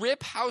had to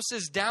rip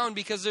houses down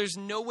because there's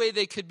no way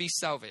they could be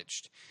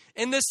salvaged.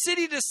 And the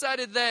city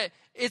decided that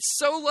it's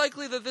so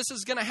likely that this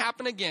is going to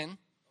happen again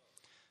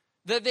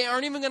that they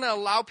aren't even going to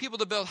allow people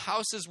to build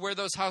houses where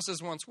those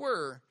houses once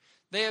were.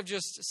 They have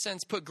just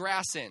since put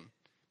grass in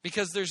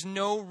because there's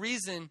no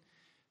reason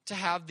to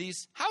have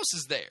these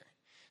houses there.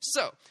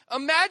 So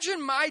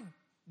imagine my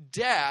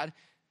dad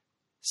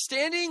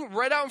standing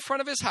right out in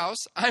front of his house.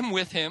 I'm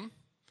with him.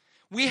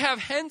 We have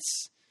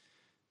hence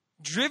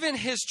driven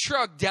his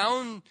truck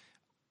down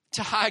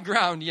to high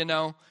ground,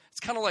 It's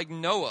kind of like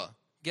Noah.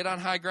 Get on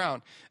high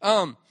ground.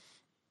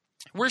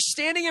 We're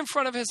standing in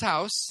front of his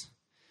house,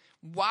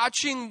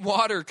 watching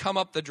water come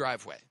up the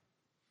driveway.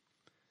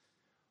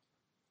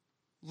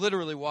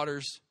 Literally,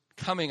 water's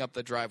coming up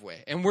the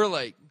driveway. And we're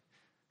like,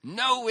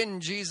 no,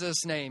 in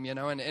Jesus' name,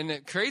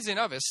 and crazy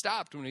enough, it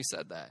stopped when he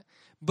said that.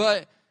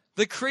 But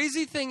the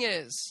crazy thing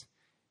is,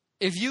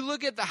 if you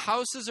look at the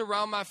houses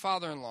around my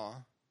father-in-law,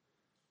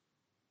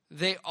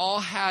 they all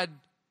had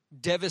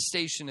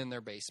devastation in their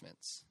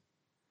basements.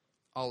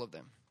 All of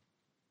them.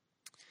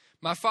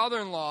 My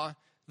father-in-law,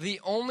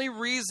 the only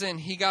reason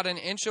he got an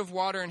inch of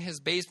water in his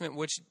basement,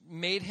 which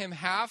made him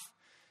have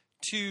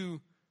to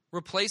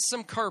replace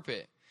some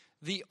carpet,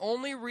 the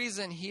only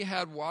reason he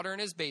had water in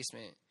his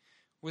basement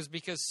was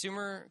because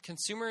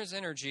Consumers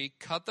Energy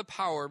cut the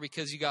power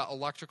because you got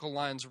electrical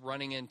lines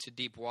running into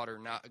deep water.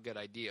 Not a good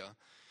idea.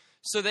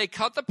 So they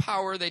cut the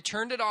power, they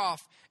turned it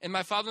off, and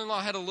my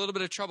father-in-law had a little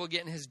bit of trouble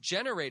getting his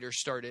generator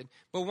started.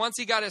 But once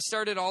he got it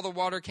started, all the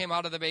water came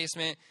out of the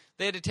basement.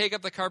 They had to take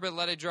up the carpet,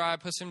 let it dry,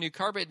 put some new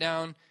carpet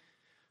down.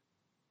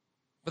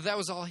 But that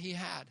was all he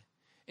had.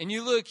 And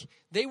you look,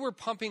 they were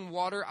pumping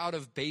water out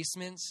of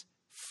basements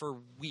for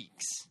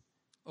weeks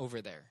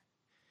over there.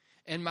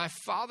 And my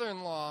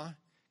father-in-law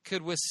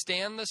could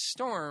withstand the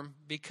storm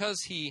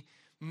because he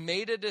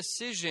made a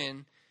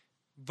decision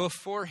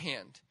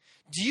beforehand.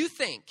 Do you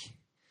think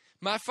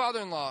my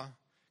father-in-law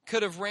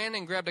could have ran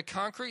and grabbed a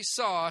concrete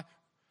saw,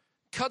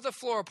 cut the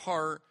floor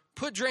apart,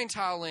 put drain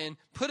tile in,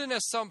 put in a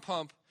sump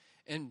pump,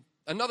 and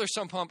another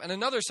sump pump, and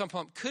another sump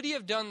pump? Could he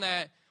have done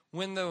that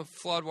when the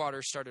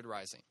floodwater started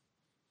rising?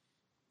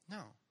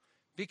 No.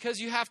 Because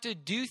you have to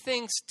do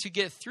things to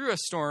get through a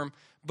storm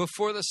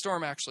before the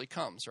storm actually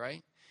comes,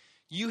 right?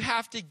 You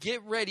have to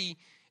get ready.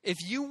 If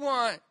you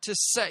want to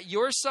set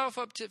yourself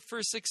up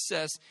for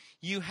success,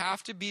 you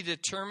have to be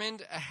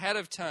determined ahead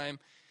of time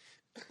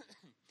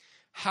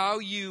how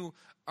you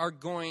are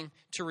going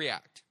to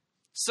react.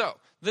 So,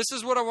 this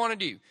is what I want to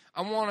do.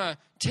 I want to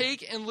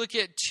take and look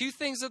at two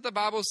things that the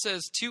Bible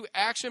says, two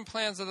action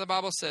plans that the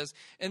Bible says,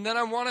 and then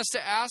I want us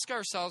to ask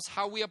ourselves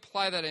how we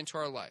apply that into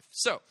our life.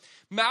 So,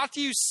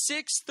 Matthew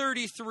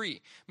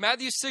 6:33.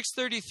 Matthew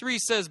 6:33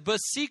 says, "But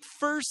seek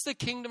first the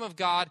kingdom of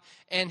God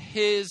and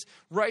his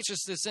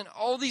righteousness, and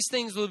all these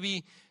things will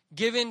be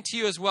given to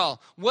you as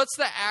well." What's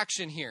the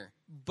action here?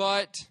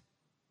 But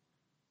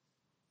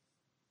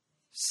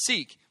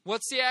seek.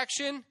 What's the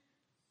action?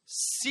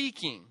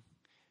 Seeking.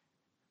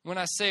 When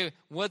I say,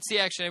 what's the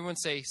action? Everyone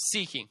say,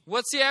 seeking.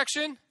 What's the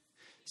action?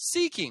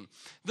 Seeking.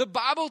 The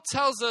Bible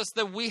tells us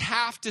that we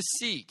have to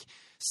seek.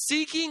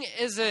 Seeking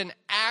is an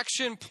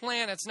action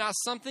plan. It's not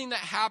something that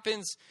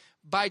happens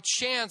by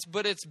chance,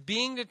 but it's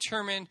being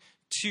determined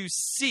to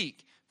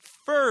seek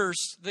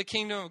first the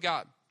kingdom of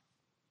God.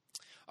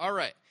 All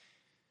right.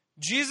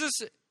 Jesus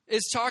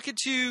is talking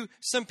to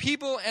some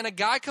people, and a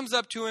guy comes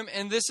up to him,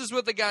 and this is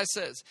what the guy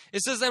says.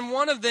 It says, and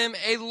one of them,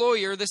 a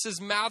lawyer, this is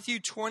Matthew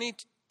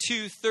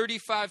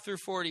 22:35 through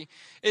 40.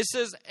 It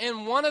says,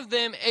 and one of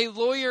them, a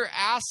lawyer,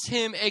 asked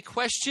him a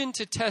question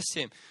to test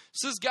him.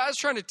 So this guy's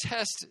trying to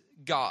test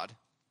God,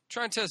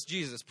 trying to test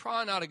Jesus.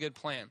 Probably not a good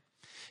plan.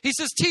 He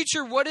says,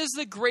 teacher, what is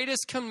the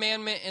greatest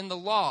commandment in the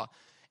law?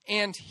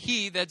 And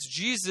he, that's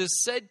Jesus,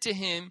 said to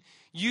him,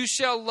 you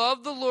shall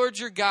love the Lord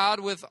your God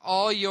with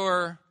all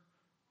your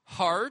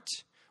heart,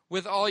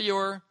 with all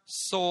your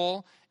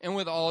soul, and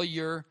with all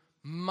your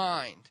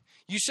mind.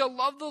 You shall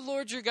love the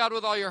Lord your God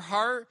with all your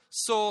heart,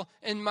 soul,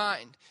 and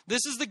mind.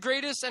 This is the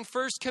greatest and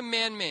first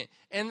commandment.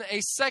 And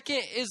a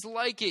second is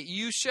like it.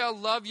 You shall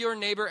love your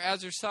neighbor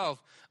as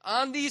yourself.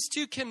 On these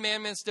two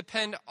commandments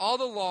depend all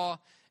the law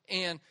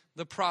and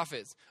the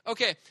prophets.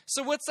 Okay,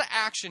 so what's the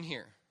action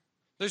here?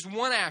 There's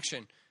one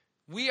action.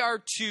 We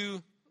are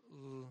to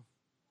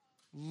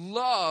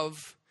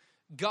love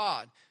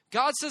God.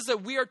 God says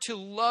that we are to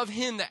love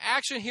him. The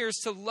action here is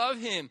to love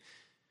him.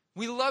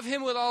 We love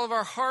him with all of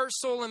our heart,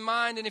 soul, and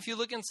mind. And if you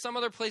look in some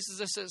other places,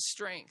 it says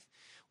strength.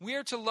 We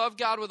are to love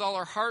God with all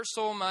our heart,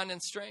 soul, mind,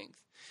 and strength.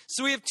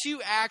 So we have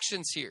two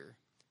actions here.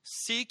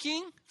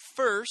 Seeking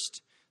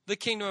first the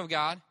kingdom of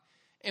God,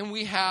 and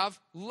we have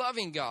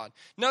loving God.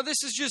 Now,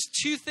 this is just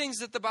two things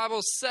that the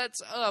Bible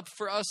sets up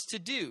for us to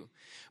do.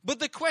 But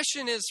the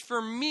question is,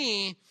 for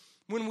me,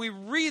 when we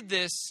read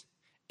this,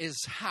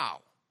 is how?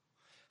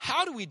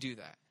 How do we do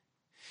that?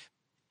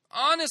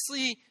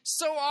 Honestly,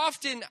 so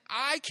often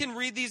I can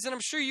read these, and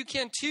I'm sure you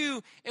can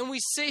too, and we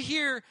sit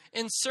here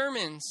in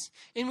sermons,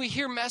 and we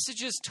hear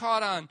messages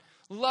taught on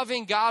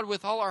loving God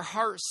with all our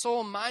heart,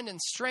 soul, mind,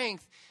 and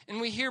strength, and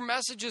we hear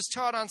messages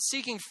taught on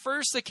seeking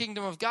first the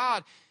kingdom of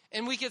God,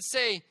 and we could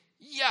say,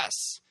 yes,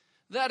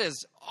 that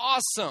is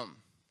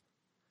awesome.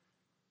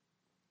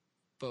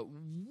 But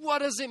what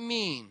does it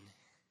mean?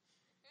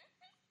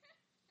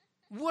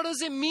 What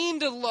does it mean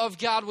to love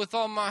God with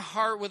all my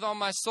heart, with all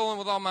my soul, and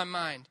with all my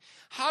mind?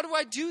 How do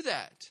I do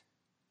that?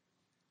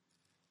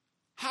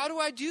 How do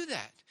I do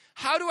that?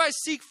 How do I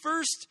seek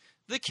first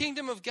the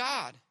kingdom of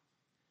God?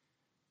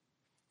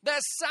 That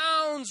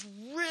sounds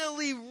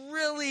really,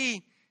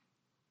 really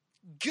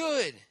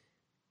good.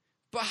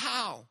 But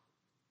how?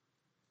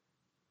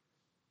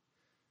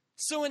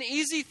 So an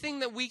easy thing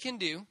that we can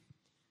do,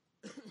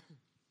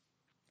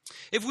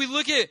 if we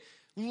look at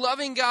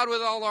loving God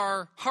with all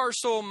our heart,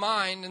 soul,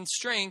 mind, and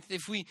strength,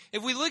 if we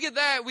look at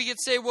that, we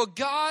could say, well,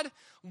 God,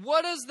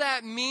 what does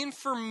that mean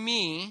for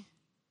me?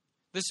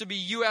 This would be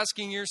you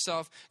asking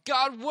yourself,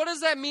 God, what does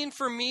that mean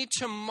for me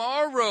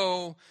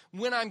tomorrow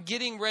when I'm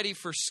getting ready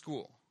for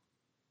school?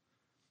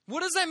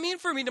 What does that mean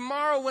for me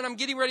tomorrow when I'm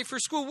getting ready for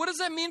school? What does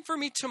that mean for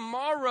me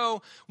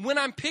tomorrow when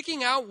I'm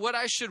picking out what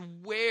I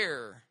should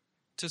wear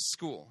to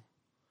school?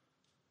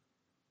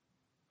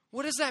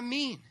 What does that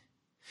mean?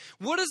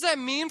 What does that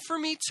mean for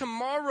me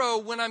tomorrow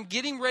when I'm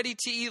getting ready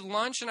to eat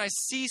lunch and I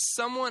see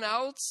someone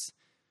else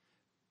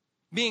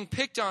being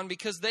picked on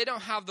because they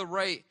don't have the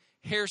right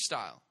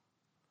hairstyle?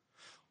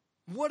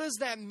 What does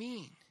that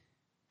mean?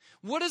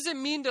 What does it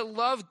mean to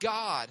love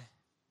God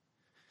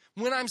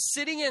when I'm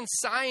sitting in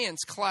science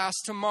class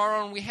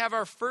tomorrow and we have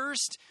our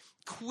first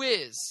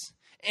quiz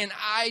and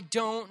I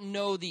don't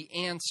know the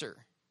answer?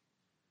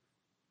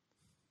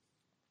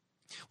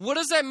 What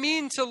does that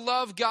mean to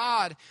love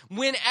God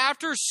when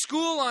after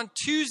school on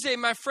Tuesday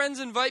my friends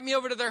invite me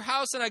over to their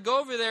house and I go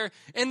over there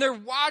and they're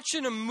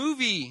watching a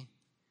movie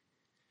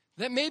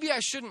that maybe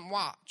I shouldn't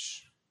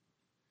watch?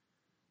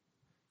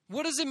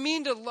 What does it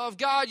mean to love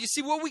God? You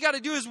see, what we got to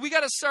do is we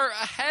got to start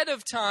ahead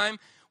of time.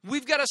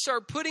 We've got to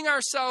start putting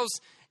ourselves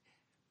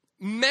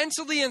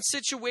mentally in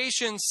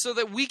situations so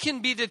that we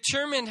can be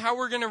determined how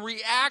we're going to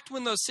react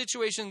when those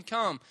situations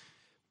come.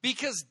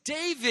 Because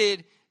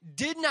David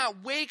did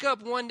not wake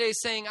up one day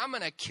saying, I'm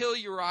going to kill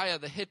Uriah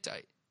the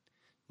Hittite.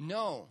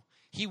 No.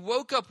 He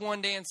woke up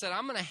one day and said,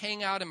 I'm going to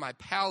hang out in my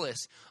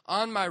palace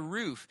on my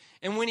roof.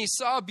 And when he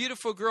saw a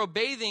beautiful girl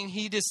bathing,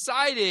 he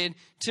decided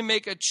to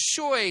make a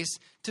choice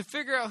to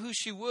figure out who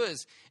she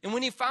was. And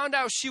when he found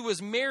out she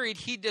was married,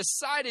 he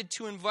decided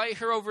to invite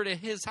her over to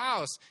his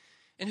house.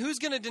 And who's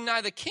going to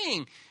deny the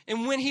king?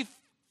 And when he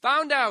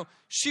found out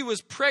she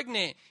was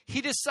pregnant,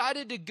 he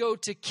decided to go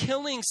to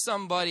killing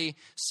somebody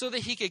so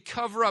that he could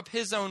cover up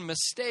his own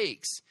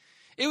mistakes.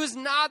 It was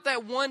not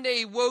that one day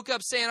he woke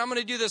up saying, I'm going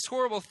to do this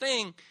horrible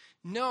thing.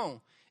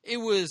 No, it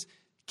was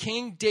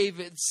King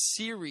David's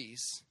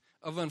series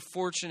of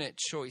unfortunate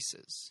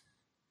choices.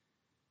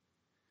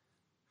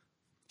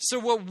 So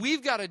what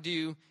we've got to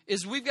do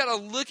is we've got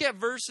to look at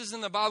verses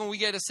in the Bible and we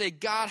got to say,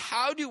 God,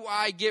 how do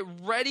I get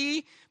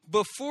ready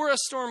before a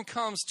storm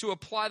comes to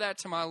apply that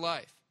to my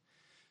life?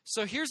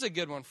 So here's a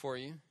good one for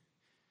you.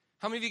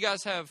 How many of you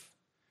guys have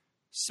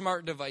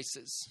smart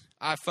devices?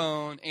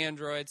 iPhone,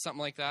 Android, something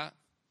like that?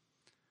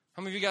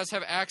 How many of you guys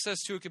have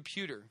access to a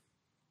computer?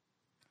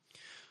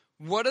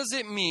 What does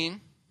it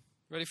mean?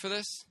 Ready for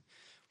this?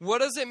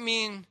 What does it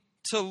mean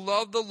to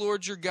love the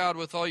Lord your God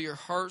with all your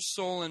heart,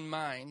 soul, and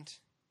mind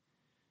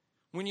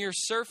when you're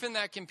surfing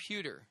that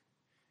computer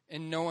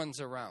and no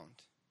one's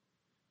around?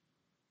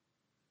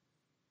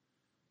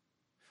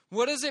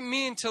 What does it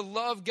mean to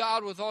love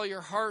God with all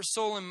your heart,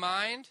 soul, and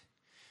mind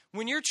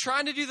when you're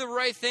trying to do the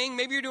right thing?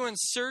 Maybe you're doing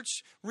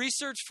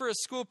research for a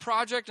school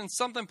project and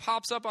something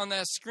pops up on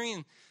that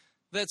screen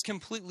that's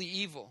completely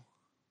evil.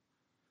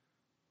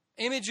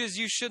 Images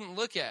you shouldn't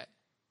look at.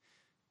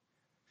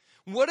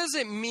 What does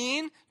it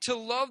mean to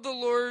love the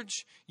Lord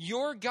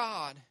your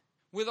God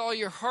with all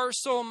your heart,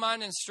 soul,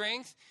 mind, and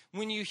strength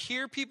when you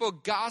hear people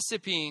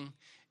gossiping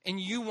and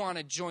you want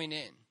to join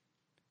in?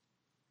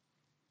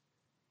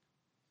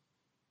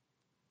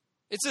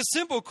 It's a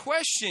simple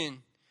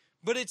question,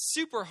 but it's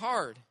super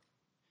hard.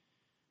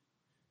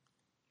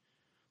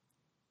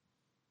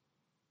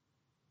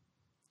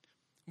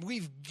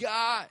 We've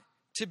got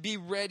to be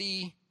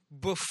ready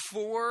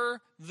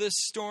before the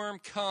storm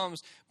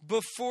comes,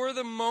 before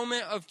the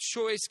moment of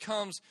choice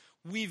comes.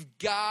 We've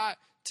got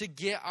to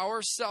get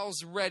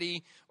ourselves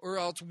ready, or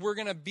else we're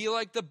going to be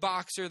like the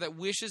boxer that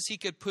wishes he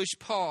could push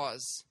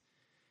pause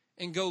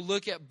and go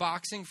look at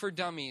Boxing for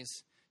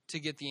Dummies to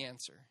get the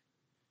answer.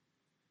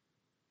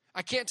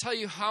 I can't tell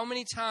you how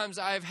many times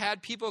I've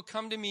had people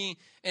come to me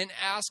and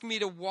ask me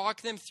to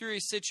walk them through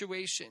a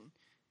situation.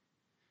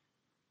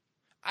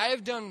 I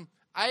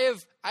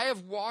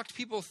have walked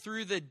people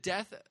through the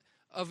death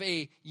of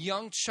a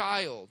young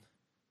child,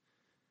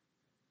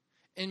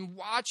 and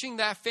watching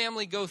that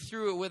family go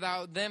through it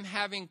without them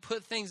having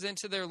put things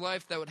into their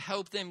life that would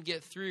help them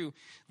get through.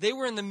 They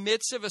were in the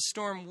midst of a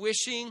storm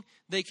wishing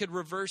they could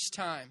reverse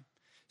time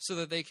so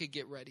that they could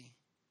get ready.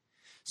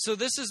 So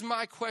this is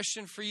my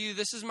question for you.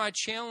 This is my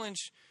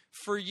challenge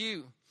for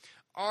you.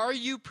 Are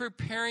you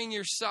preparing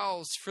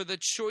yourselves for the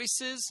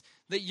choices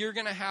that you're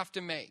going to have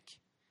to make?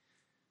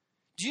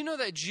 Do you know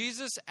that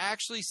Jesus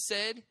actually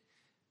said,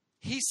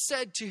 he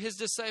said to his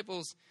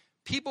disciples,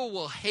 people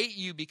will hate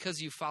you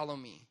because you follow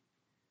me.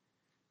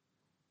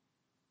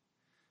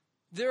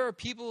 There are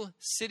people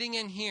sitting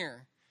in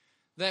here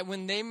that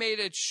when they made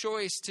a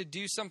choice to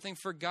do something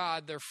for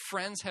God, their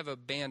friends have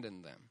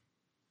abandoned them.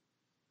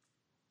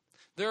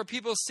 There are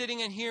people sitting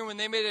in here when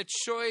they made a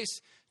choice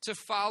to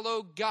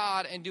follow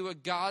God and do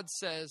what God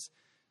says,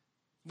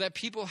 that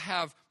people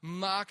have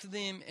mocked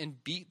them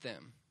and beat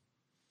them,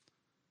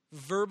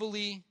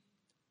 verbally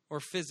or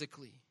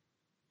physically.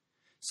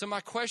 So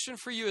my question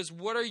for you is,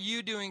 what are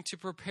you doing to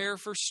prepare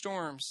for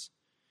storms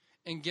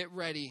and get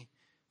ready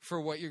for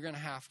what you're going to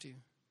have to?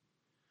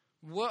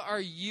 What are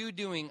you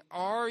doing?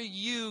 Are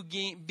you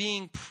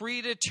being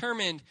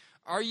predetermined?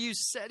 Are you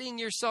setting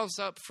yourselves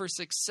up for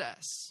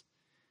success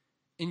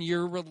in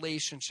your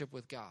relationship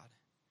with God?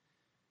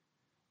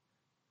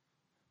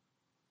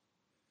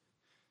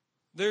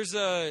 There's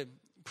a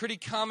pretty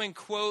common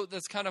quote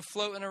that's kind of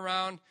floating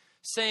around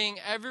saying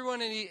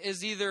everyone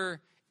is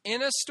either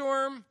in a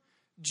storm,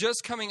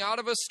 just coming out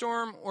of a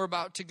storm, or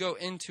about to go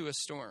into a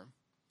storm.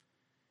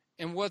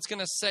 And what's going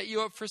to set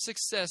you up for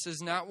success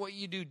is not what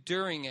you do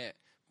during it,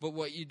 but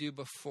what you do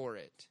before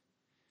it.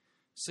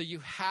 So you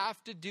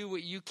have to do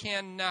what you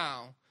can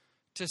now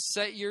to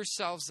set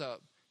yourselves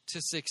up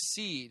to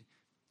succeed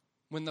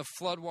when the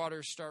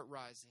floodwaters start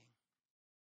rising.